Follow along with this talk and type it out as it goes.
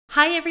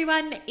Hi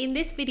everyone, in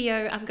this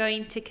video I'm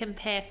going to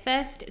compare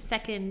first,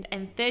 second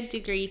and third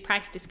degree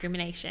price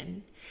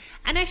discrimination.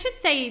 And I should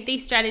say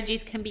these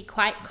strategies can be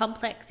quite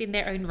complex in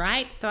their own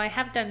right, so I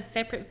have done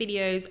separate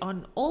videos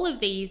on all of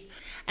these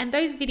and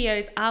those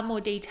videos are more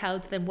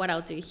detailed than what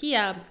I'll do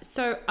here,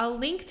 so I'll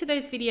link to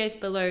those videos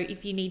below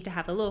if you need to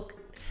have a look.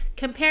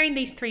 Comparing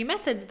these three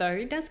methods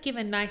though does give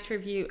a nice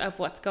review of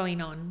what's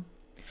going on.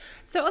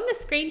 So on the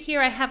screen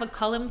here I have a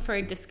column for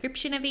a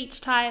description of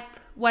each type,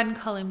 one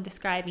column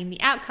describing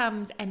the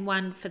outcomes and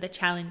one for the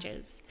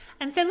challenges.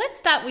 And so let's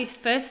start with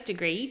first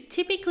degree.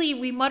 Typically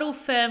we model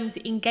firms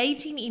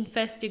engaging in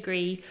first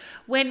degree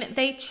when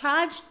they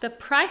charge the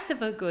price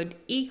of a good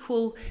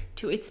equal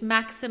to its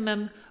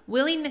maximum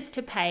willingness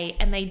to pay,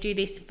 and they do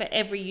this for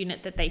every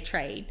unit that they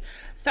trade.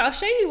 So I'll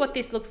show you what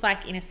this looks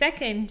like in a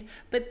second,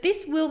 but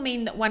this will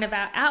mean that one of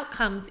our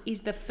outcomes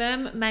is the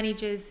firm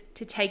manages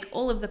to take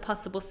all of the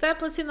possible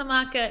surplus in the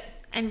market,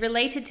 and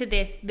related to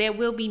this, there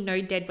will be no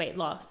deadweight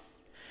loss.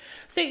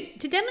 So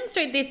to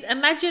demonstrate this,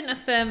 imagine a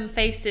firm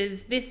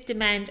faces this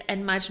demand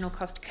and marginal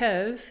cost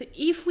curve.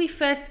 If we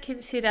first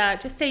consider,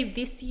 just say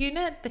this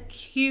unit, the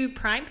Q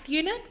primeth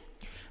unit,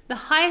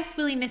 the highest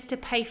willingness to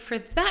pay for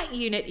that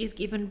unit is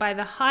given by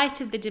the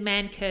height of the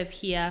demand curve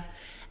here.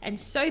 And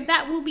so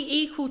that will be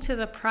equal to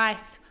the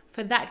price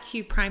for that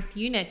Q primeth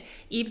unit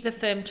if the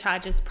firm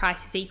charges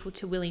price is equal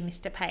to willingness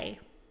to pay.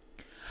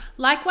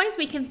 Likewise,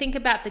 we can think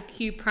about the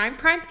Q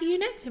primeth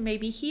unit, so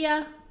maybe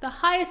here, the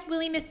highest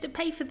willingness to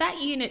pay for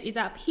that unit is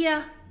up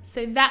here,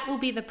 so that will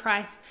be the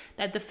price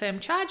that the firm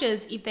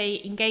charges if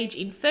they engage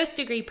in first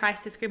degree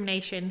price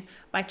discrimination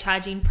by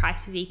charging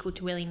prices equal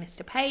to willingness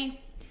to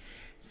pay.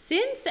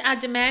 Since our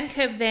demand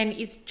curve then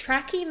is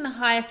tracking the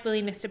highest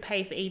willingness to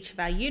pay for each of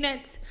our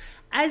units,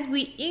 as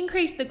we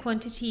increase the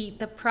quantity,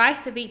 the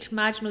price of each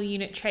marginal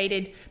unit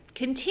traded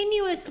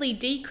continuously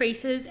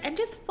decreases and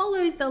just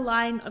follows the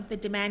line of the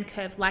demand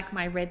curve like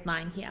my red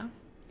line here.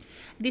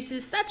 This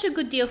is such a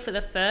good deal for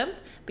the firm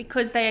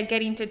because they are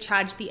getting to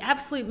charge the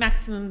absolute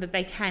maximum that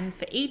they can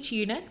for each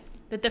unit,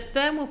 that the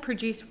firm will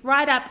produce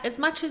right up as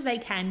much as they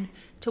can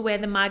to where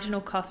the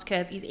marginal cost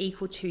curve is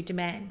equal to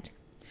demand.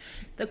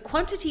 The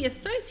quantity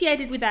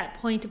associated with that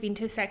point of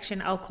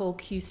intersection I'll call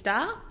Q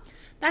star.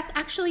 That's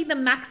actually the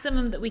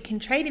maximum that we can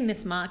trade in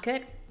this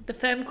market. The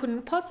firm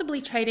couldn't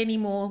possibly trade any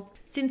more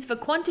since for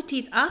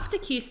quantities after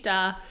Q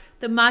star,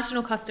 the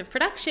marginal cost of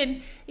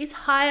production is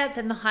higher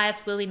than the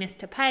highest willingness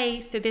to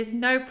pay, so there's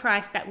no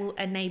price that will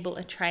enable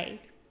a trade.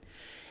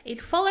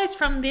 It follows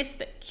from this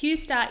that Q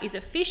star is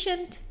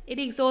efficient, it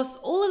exhausts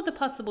all of the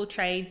possible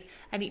trades,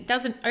 and it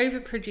doesn't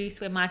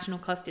overproduce where marginal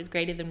cost is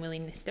greater than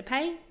willingness to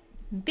pay.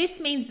 This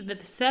means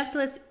that the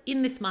surplus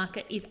in this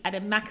market is at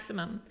a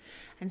maximum,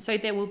 and so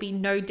there will be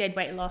no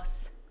deadweight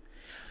loss.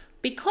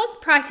 Because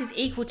price is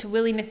equal to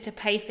willingness to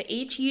pay for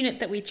each unit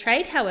that we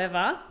trade,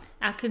 however,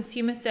 our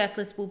consumer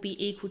surplus will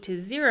be equal to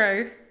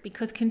 0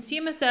 because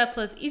consumer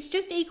surplus is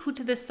just equal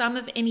to the sum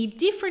of any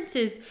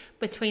differences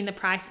between the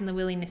price and the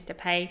willingness to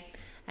pay,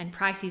 and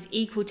price is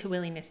equal to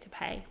willingness to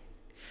pay.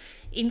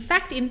 In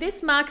fact, in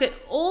this market,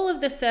 all of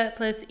the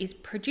surplus is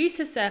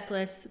producer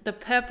surplus, the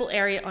purple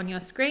area on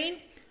your screen,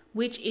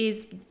 which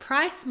is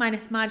price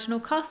minus marginal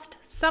cost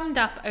summed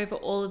up over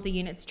all of the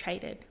units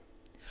traded.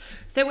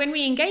 So when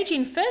we engage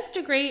in first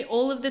degree,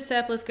 all of the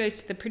surplus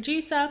goes to the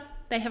producer.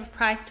 They have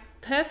priced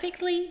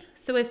perfectly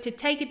so as to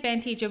take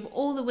advantage of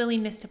all the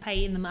willingness to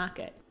pay in the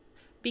market.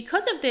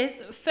 Because of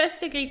this, first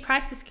degree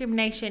price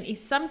discrimination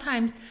is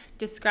sometimes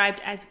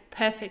described as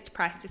perfect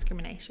price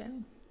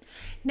discrimination.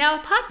 Now,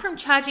 apart from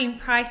charging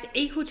price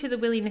equal to the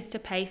willingness to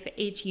pay for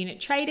each unit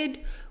traded,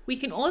 we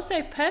can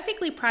also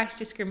perfectly price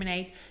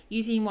discriminate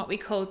using what we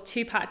call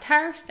two-part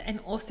tariffs and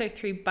also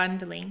through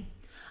bundling.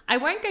 I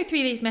won't go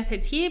through these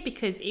methods here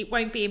because it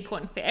won't be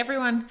important for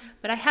everyone,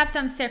 but I have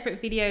done separate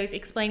videos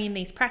explaining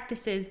these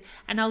practices,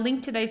 and I'll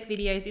link to those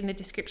videos in the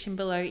description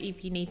below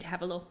if you need to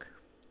have a look.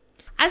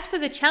 As for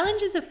the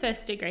challenges of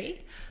first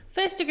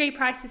degree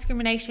price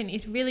discrimination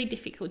is really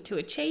difficult to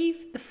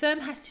achieve. The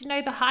firm has to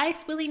know the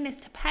highest willingness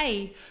to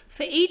pay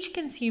for each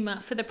consumer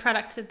for the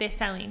product that they're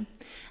selling.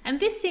 And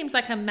this seems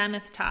like a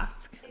mammoth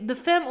task. The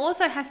firm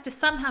also has to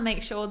somehow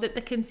make sure that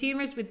the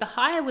consumers with the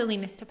higher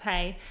willingness to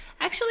pay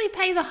actually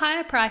pay the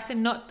higher price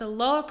and not the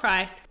lower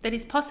price that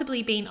is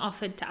possibly being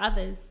offered to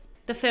others.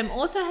 The firm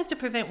also has to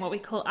prevent what we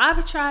call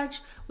arbitrage,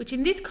 which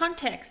in this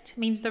context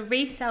means the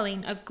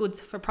reselling of goods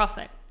for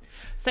profit.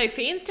 So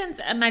for instance,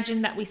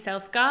 imagine that we sell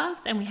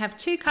scarves and we have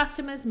two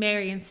customers,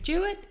 Mary and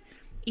Stuart.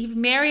 If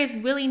Mary's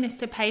willingness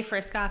to pay for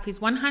a scarf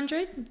is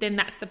 100, then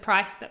that's the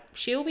price that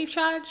she'll be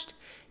charged.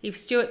 If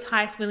Stuart's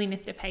highest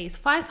willingness to pay is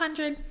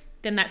 500,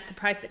 then that's the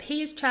price that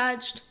he is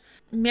charged.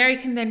 Mary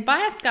can then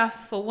buy a scarf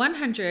for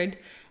 100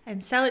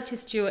 and sell it to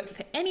Stuart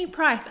for any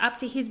price up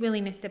to his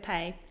willingness to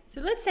pay.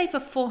 So let's say for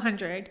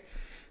 400,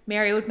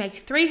 Mary would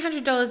make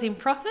 $300 in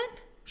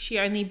profit. She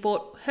only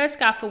bought her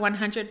scarf for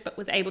 100 but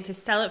was able to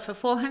sell it for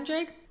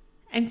 400.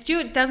 And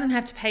Stuart doesn't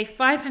have to pay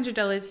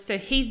 $500, so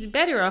he's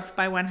better off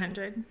by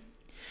 100.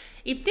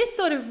 If this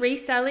sort of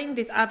reselling,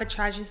 this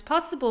arbitrage is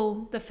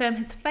possible, the firm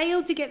has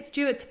failed to get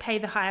Stuart to pay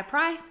the higher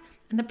price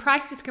and the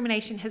price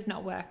discrimination has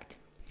not worked.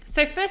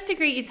 So first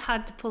degree is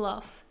hard to pull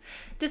off.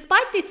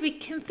 Despite this, we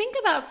can think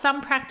about some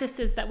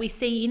practices that we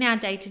see in our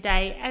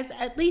day-to-day as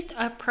at least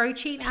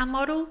approaching our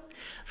model.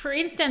 For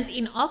instance,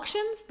 in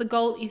auctions, the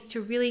goal is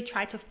to really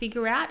try to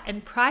figure out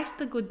and price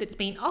the good that's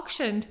being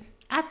auctioned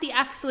at the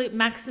absolute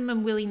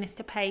maximum willingness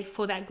to pay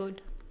for that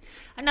good.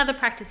 Another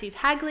practice is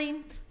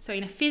haggling. So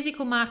in a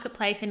physical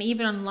marketplace and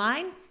even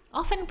online,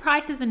 often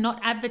prices are not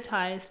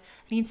advertised,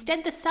 and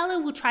instead the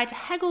seller will try to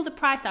haggle the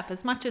price up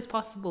as much as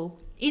possible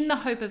in the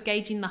hope of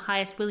gauging the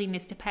highest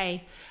willingness to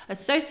pay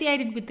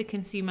associated with the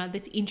consumer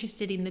that's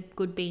interested in the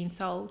good being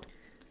sold.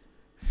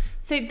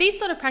 So these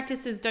sort of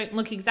practices don't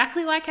look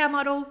exactly like our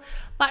model,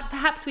 but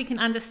perhaps we can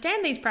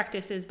understand these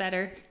practices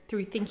better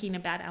through thinking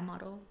about our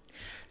model.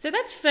 So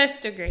that's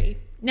first degree.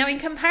 Now, in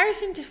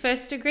comparison to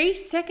first degree,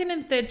 second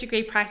and third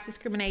degree price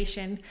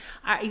discrimination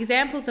are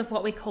examples of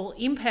what we call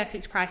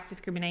imperfect price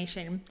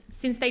discrimination,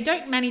 since they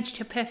don't manage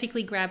to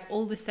perfectly grab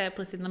all the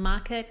surplus in the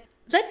market.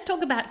 Let's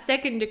talk about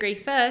second degree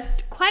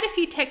first. Quite a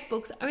few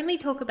textbooks only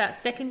talk about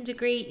second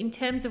degree in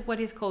terms of what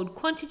is called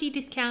quantity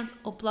discounts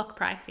or block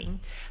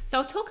pricing. So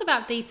I'll talk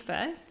about these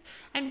first,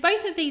 and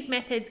both of these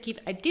methods give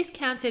a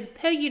discounted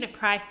per unit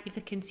price if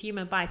a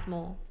consumer buys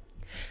more.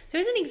 So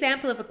as an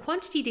example of a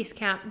quantity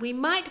discount, we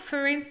might,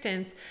 for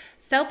instance,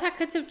 sell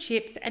packets of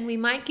chips and we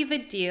might give a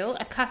deal.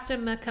 A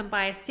customer can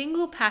buy a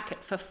single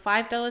packet for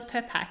 $5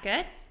 per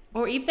packet,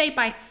 or if they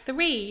buy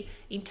 3,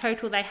 in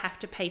total they have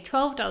to pay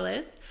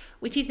 $12,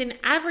 which is an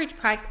average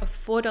price of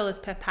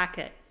 $4 per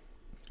packet.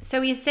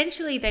 So we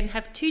essentially then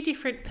have 2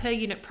 different per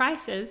unit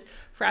prices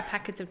for our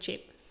packets of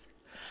chips.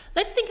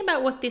 Let's think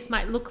about what this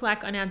might look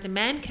like on our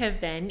demand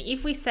curve then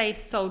if we say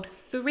sold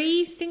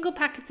 3 single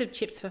packets of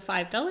chips for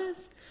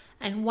 $5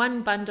 and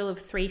 1 bundle of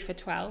 3 for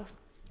 $12.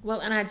 Well,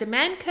 on our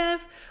demand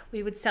curve,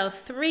 we would sell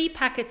 3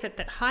 packets at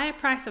that higher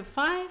price of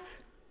 $5.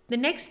 The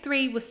next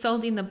 3 were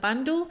sold in the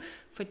bundle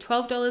for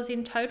 $12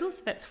 in total,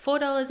 so that's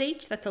 $4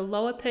 each. That's a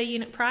lower per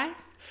unit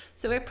price.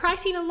 So we're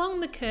pricing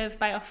along the curve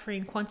by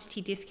offering quantity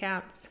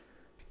discounts.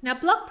 Now,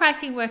 block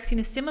pricing works in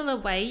a similar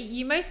way.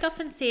 You most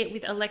often see it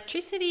with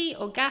electricity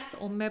or gas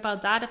or mobile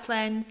data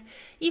plans.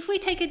 If we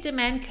take a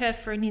demand curve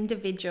for an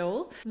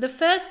individual, the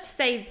first,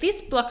 say, this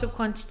block of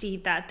quantity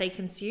that they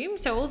consume,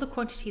 so all the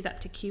quantities up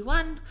to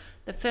Q1,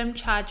 the firm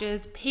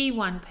charges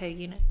P1 per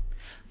unit.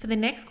 For the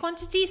next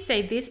quantity,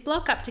 say this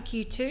block up to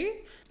Q2,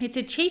 it's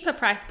a cheaper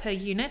price per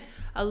unit,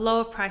 a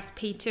lower price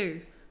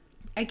P2.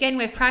 Again,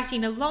 we're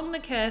pricing along the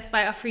curve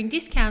by offering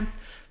discounts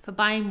for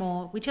buying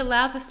more, which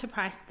allows us to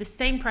price the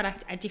same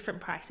product at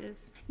different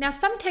prices. Now,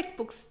 some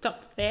textbooks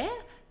stop there.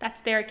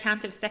 That's their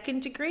account of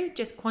second degree,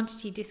 just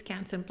quantity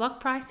discounts and block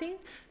pricing.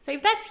 So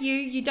if that's you,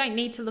 you don't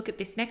need to look at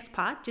this next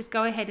part. Just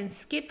go ahead and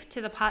skip to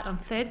the part on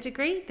third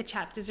degree. The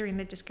chapters are in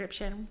the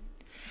description.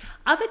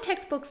 Other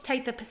textbooks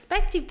take the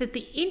perspective that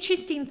the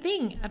interesting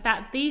thing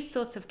about these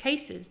sorts of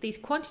cases, these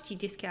quantity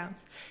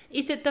discounts,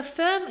 is that the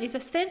firm is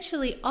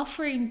essentially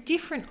offering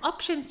different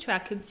options to our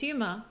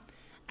consumer,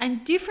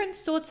 and different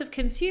sorts of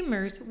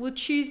consumers will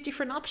choose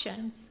different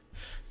options.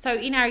 So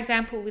in our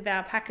example with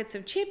our packets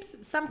of chips,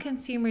 some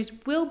consumers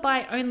will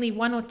buy only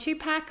 1 or 2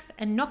 packs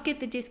and not get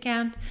the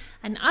discount,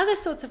 and other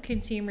sorts of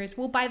consumers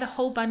will buy the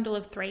whole bundle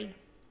of 3.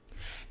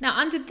 Now,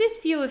 under this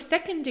view of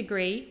second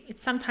degree,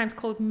 it's sometimes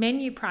called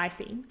menu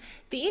pricing.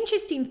 The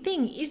interesting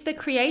thing is the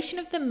creation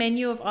of the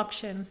menu of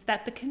options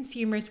that the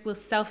consumers will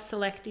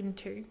self-select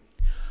into.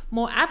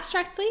 More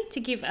abstractly,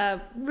 to give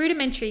a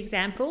rudimentary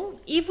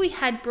example, if we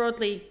had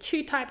broadly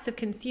 2 types of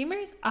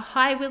consumers, a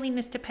high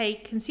willingness to pay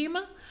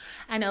consumer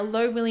and a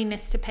low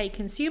willingness to pay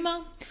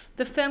consumer,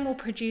 the firm will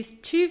produce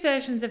 2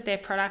 versions of their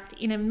product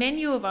in a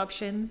menu of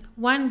options,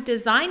 one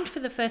designed for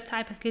the first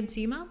type of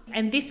consumer,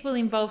 and this will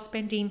involve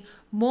spending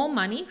more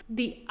money.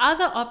 The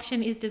other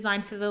option is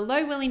designed for the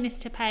low willingness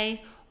to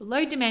pay,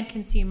 low demand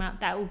consumer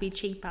that will be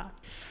cheaper.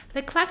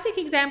 The classic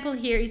example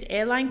here is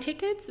airline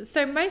tickets.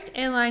 So most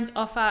airlines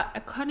offer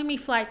economy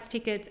flights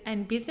tickets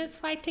and business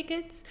flight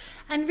tickets.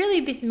 And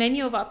really this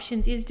menu of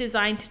options is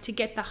designed to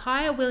get the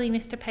higher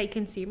willingness to pay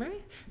consumer,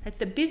 that's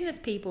the business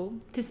people,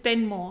 to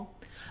spend more.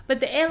 But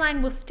the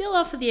airline will still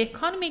offer the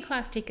economy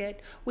class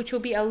ticket, which will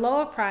be a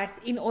lower price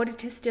in order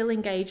to still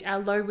engage our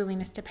low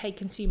willingness to pay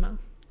consumer.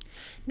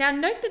 Now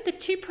note that the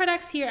 2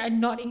 products here are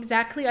not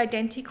exactly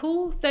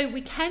identical, though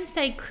we can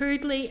say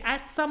crudely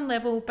at some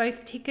level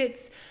both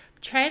tickets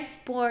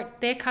transport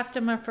their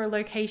customer from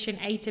location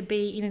A to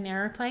B in an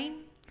aeroplane.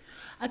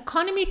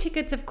 Economy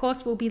tickets, of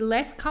course, will be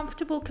less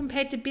comfortable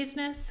compared to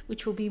business,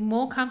 which will be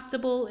more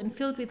comfortable and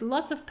filled with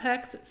lots of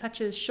perks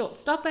such as short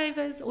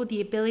stopovers or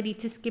the ability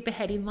to skip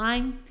ahead in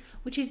line,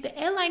 which is the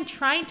airline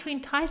trying to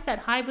entice that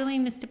high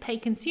willingness to pay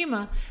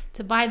consumer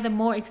to buy the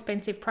more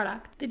expensive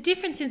product. The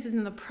differences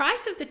in the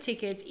price of the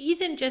tickets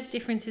isn't just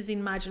differences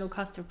in marginal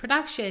cost of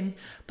production,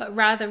 but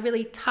rather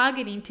really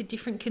targeting to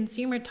different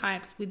consumer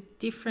types with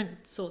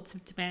different sorts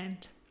of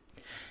demand.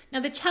 Now,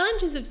 the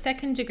challenges of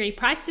second-degree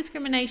price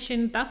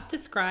discrimination thus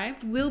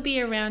described will be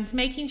around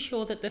making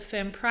sure that the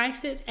firm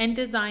prices and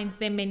designs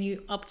their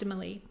menu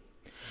optimally.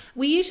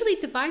 We usually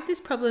divide this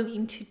problem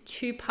into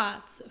two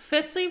parts.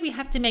 Firstly, we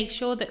have to make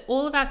sure that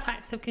all of our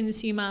types of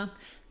consumer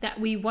that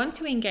we want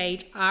to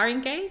engage are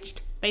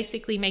engaged,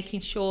 basically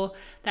making sure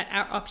that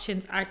our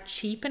options are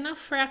cheap enough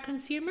for our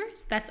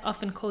consumers. That's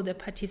often called a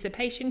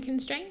participation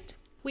constraint.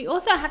 We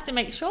also have to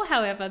make sure,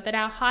 however, that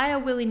our higher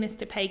willingness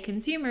to pay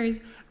consumers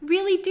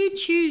really do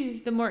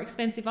choose the more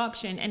expensive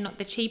option and not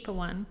the cheaper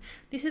one.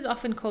 This is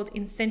often called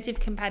incentive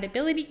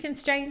compatibility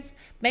constraints,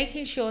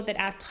 making sure that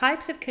our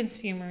types of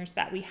consumers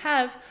that we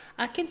have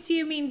are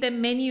consuming the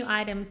menu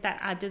items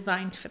that are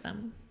designed for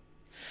them.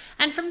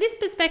 And from this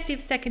perspective,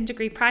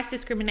 second-degree price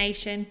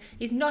discrimination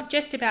is not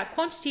just about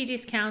quantity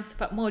discounts,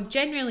 but more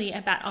generally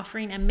about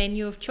offering a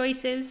menu of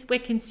choices where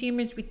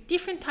consumers with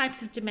different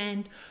types of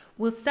demand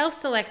will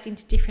self-select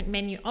into different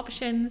menu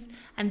options,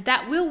 and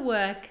that will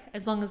work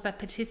as long as the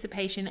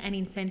participation and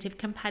incentive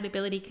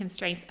compatibility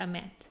constraints are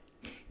met.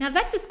 Now,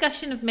 that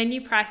discussion of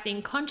menu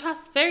pricing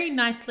contrasts very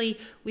nicely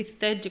with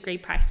third-degree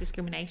price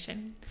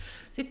discrimination.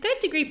 So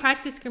third-degree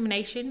price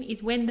discrimination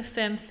is when the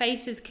firm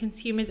faces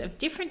consumers of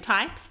different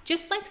types,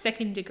 just like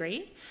second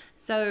degree.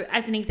 So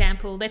as an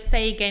example, let's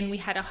say again we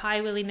had a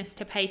high willingness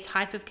to pay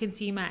type of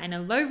consumer and a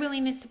low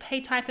willingness to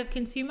pay type of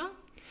consumer.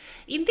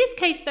 In this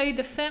case, though,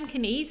 the firm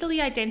can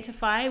easily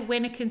identify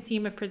when a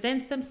consumer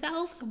presents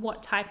themselves,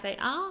 what type they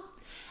are,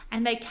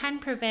 and they can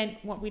prevent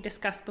what we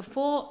discussed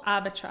before,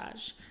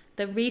 arbitrage,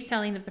 the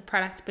reselling of the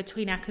product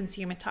between our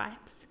consumer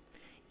types.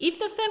 If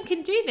the firm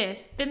can do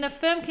this, then the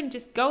firm can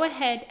just go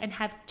ahead and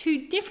have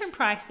two different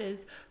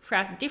prices for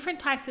our different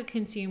types of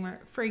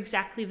consumer for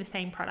exactly the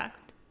same product.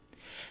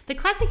 The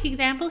classic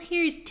example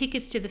here is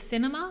tickets to the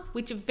cinema,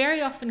 which very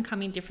often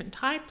come in different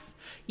types.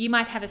 You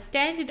might have a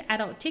standard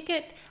adult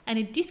ticket and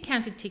a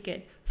discounted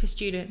ticket for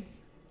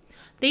students.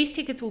 These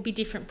tickets will be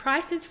different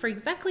prices for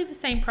exactly the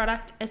same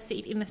product, a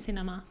seat in the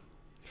cinema.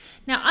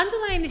 Now,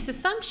 underlying this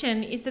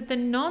assumption is that the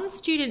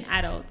non-student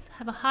adults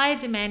have a higher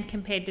demand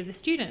compared to the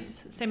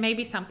students. So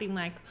maybe something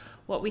like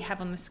what we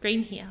have on the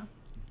screen here.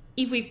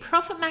 If we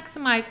profit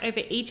maximize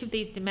over each of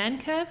these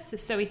demand curves,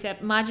 so we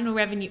set marginal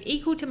revenue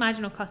equal to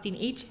marginal cost in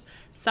each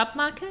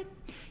submarket,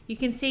 you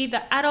can see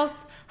that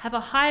adults have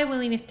a higher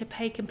willingness to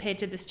pay compared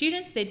to the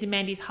students. Their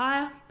demand is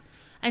higher.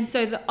 And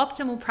so the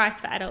optimal price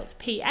for adults,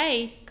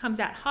 PA, comes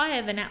out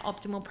higher than our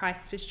optimal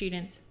price for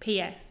students,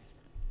 PS.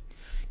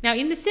 Now,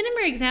 in the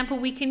cinema example,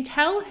 we can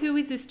tell who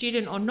is a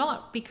student or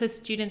not because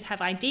students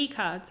have ID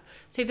cards.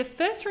 So the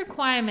first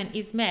requirement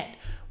is met.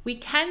 We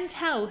can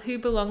tell who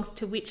belongs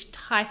to which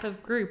type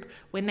of group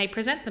when they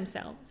present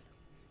themselves.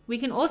 We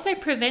can also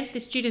prevent the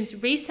students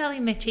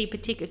reselling their cheaper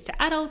tickets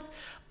to adults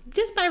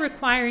just by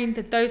requiring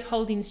that those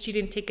holding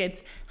student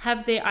tickets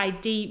have their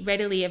ID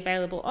readily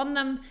available on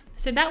them.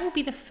 So that will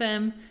be the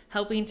firm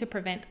helping to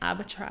prevent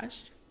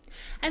arbitrage.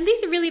 And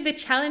these are really the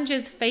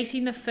challenges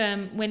facing the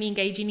firm when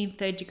engaging in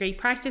third-degree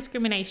price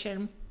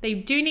discrimination. They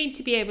do need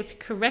to be able to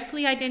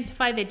correctly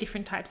identify their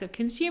different types of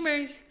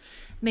consumers.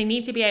 They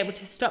need to be able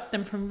to stop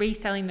them from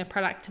reselling the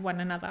product to one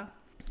another.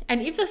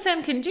 And if the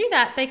firm can do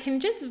that, they can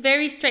just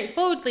very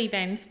straightforwardly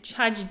then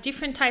charge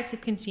different types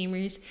of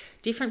consumers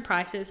different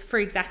prices for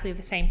exactly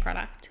the same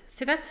product.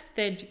 So that's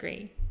third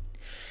degree.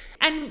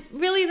 And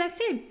really, that's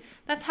it.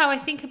 That's how I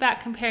think about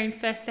comparing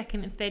first,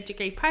 second, and third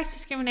degree price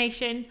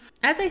discrimination.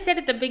 As I said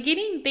at the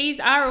beginning, these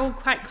are all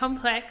quite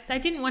complex. I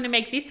didn't want to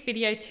make this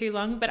video too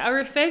long, but I'll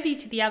refer you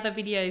to the other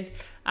videos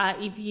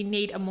if you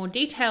need a more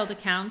detailed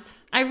account.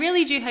 I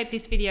really do hope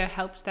this video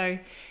helped though.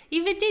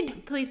 If it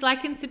did, please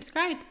like and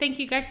subscribe. Thank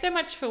you guys so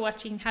much for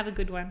watching. Have a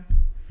good one.